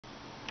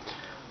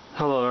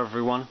Hello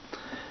everyone.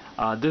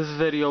 This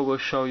video will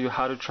show you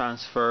how to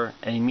transfer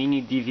a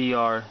mini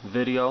DVR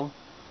video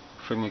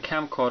from your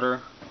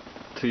camcorder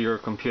to your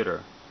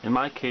computer. In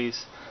my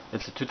case,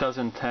 it's a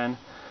 2010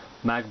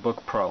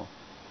 MacBook Pro.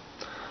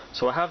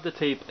 So I have the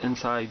tape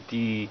inside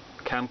the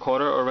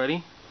camcorder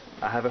already.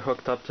 I have it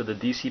hooked up to the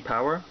DC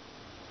power.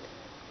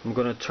 I'm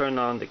going to turn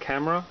on the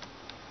camera.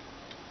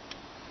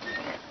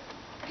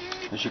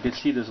 As you can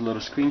see, there's a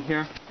little screen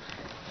here.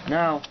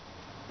 Now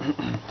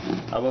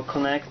I will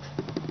connect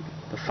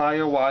the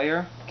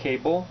firewire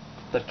cable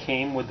that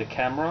came with the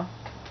camera.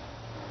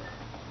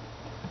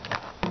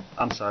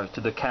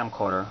 To the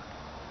camcorder.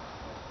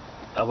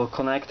 I will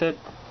connect it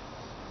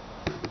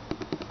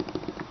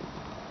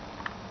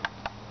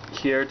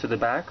here to the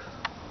back.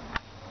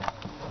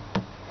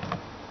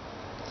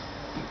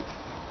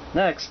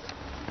 Next,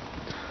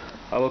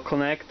 I will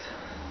connect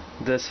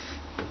this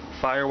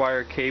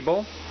firewire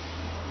cable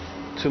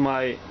to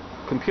my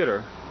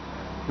computer.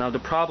 Now the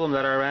problem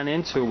that I ran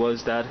into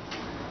was that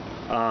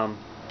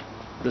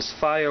this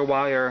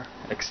firewire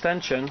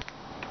extension,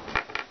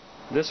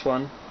 this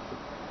one,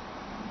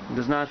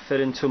 does not fit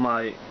into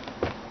my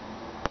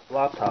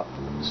laptop.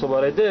 So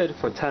what I did,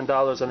 for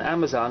 $10 on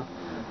Amazon,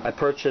 I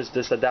purchased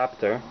this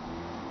adapter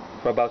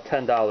for about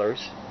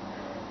 $10.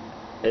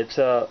 It's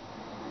a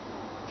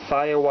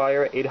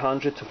firewire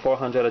 800 to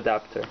 400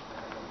 adapter.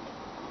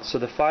 So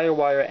the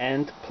firewire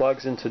end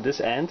plugs into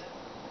this end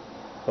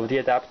of the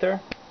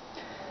adapter.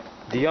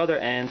 The other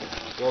end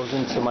goes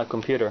into my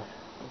computer.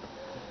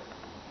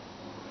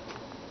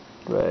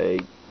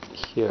 Right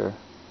here.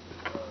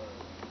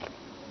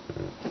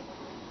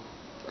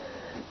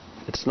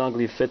 It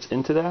snugly fits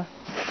into there.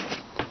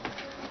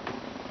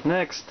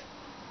 Next,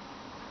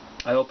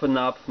 I open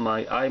up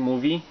my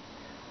iMovie.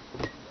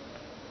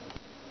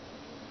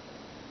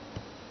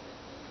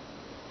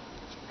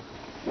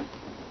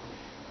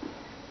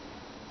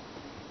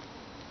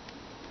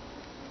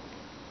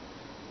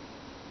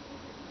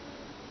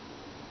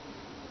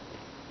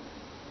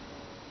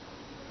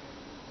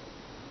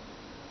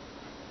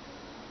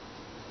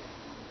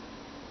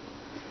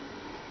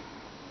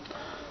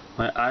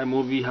 My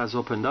iMovie has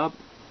opened up.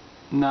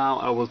 Now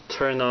I will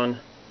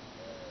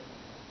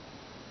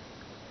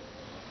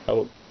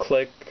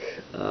click,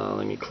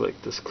 let me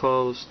click this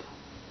closed,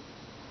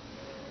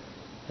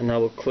 and I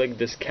will click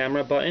this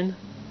camera button.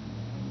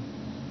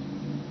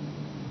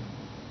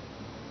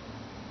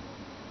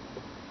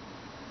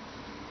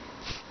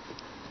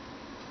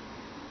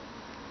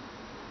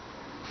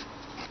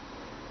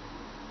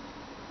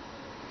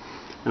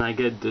 And I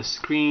get this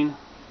screen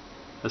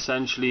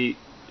essentially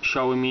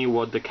showing me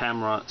what the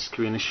camera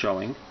screen is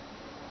showing.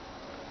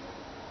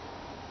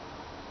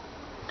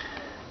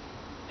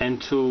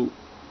 And to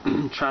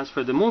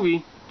transfer the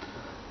movie,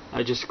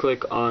 I just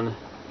click on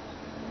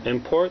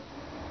import.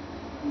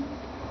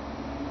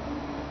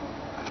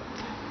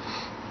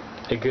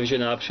 It gives you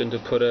an option to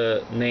put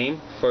a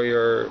name for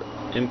your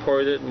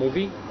imported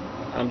movie.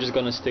 I'm just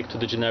going to stick to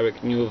the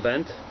generic new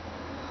event,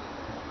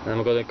 and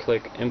I'm going to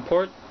click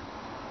import.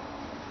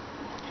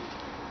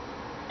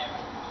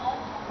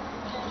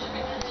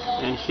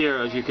 And here,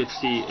 as you can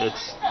see,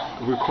 it's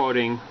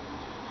recording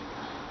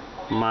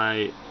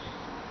my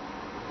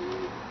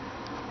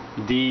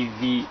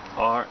mini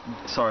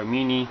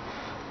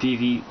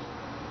DV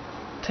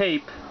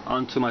tape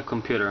onto my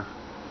computer.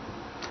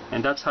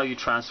 And that's how you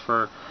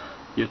transfer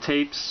your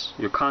tapes,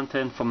 your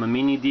content, from a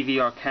mini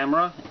DVR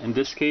camera. In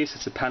this case,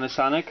 it's a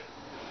Panasonic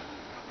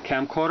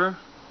camcorder,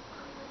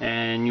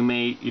 and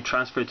you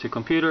transfer it to a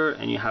computer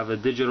and you have a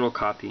digital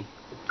copy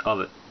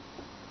of it.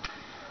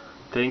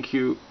 Thank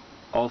you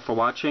all for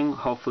watching.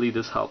 Hopefully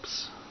this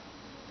helps.